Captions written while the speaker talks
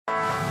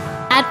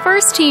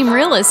First Team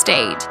Real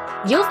Estate.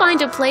 You'll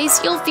find a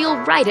place you'll feel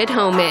right at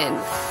home in.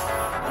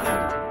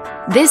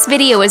 This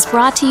video is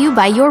brought to you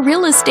by your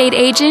real estate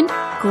agent,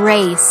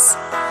 Grace.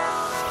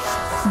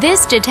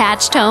 This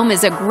detached home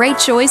is a great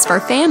choice for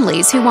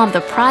families who want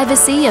the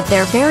privacy of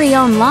their very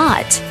own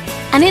lot,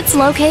 and it's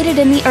located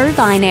in the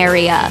Irvine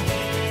area.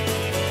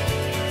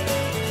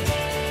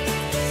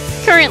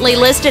 Currently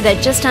listed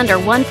at just under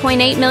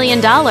 $1.8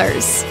 million.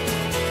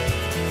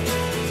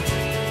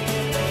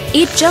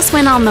 It just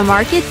went on the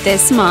market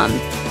this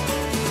month.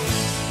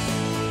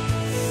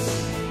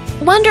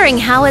 Wondering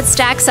how it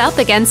stacks up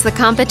against the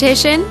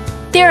competition?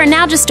 There are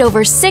now just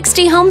over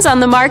 60 homes on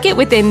the market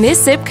within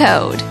this zip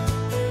code.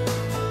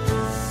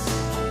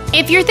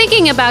 If you're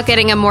thinking about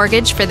getting a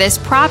mortgage for this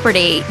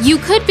property, you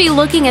could be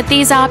looking at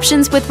these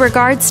options with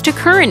regards to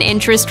current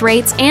interest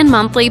rates and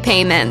monthly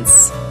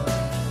payments.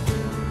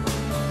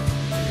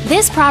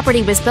 This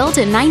property was built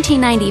in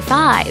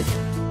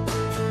 1995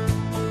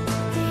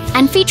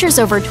 and features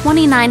over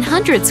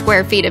 2,900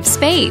 square feet of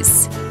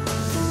space,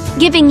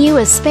 giving you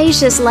a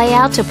spacious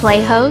layout to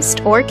play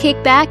host or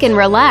kick back and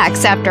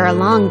relax after a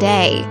long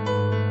day.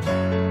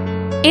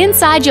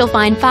 Inside, you'll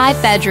find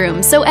 5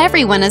 bedrooms, so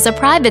everyone has a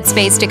private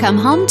space to come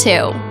home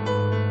to,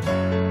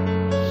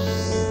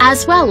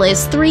 as well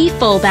as 3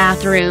 full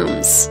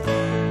bathrooms.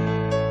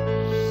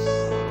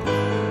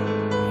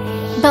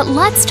 But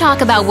let's talk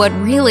about what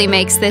really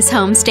makes this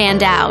home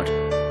stand out.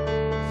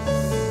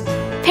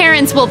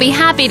 Parents will be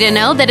happy to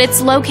know that it's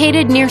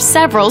located near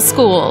several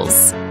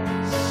schools.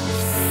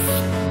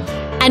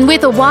 And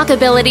with a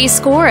walkability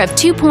score of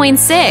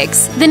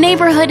 2.6, the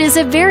neighborhood is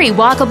a very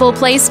walkable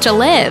place to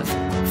live,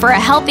 for a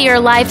healthier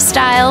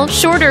lifestyle,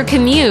 shorter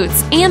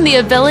commutes, and the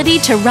ability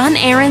to run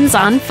errands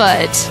on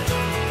foot.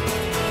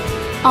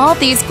 All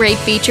these great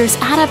features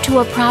add up to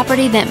a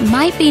property that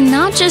might be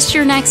not just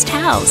your next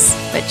house,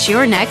 but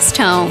your next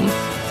home.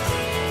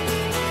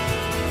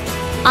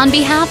 On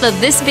behalf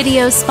of this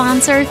video's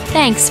sponsor,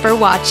 thanks for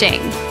watching.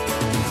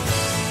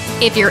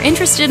 If you're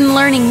interested in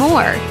learning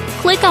more,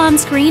 click on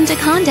screen to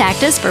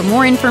contact us for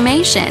more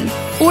information,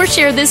 or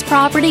share this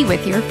property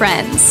with your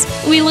friends.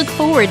 We look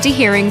forward to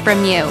hearing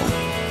from you.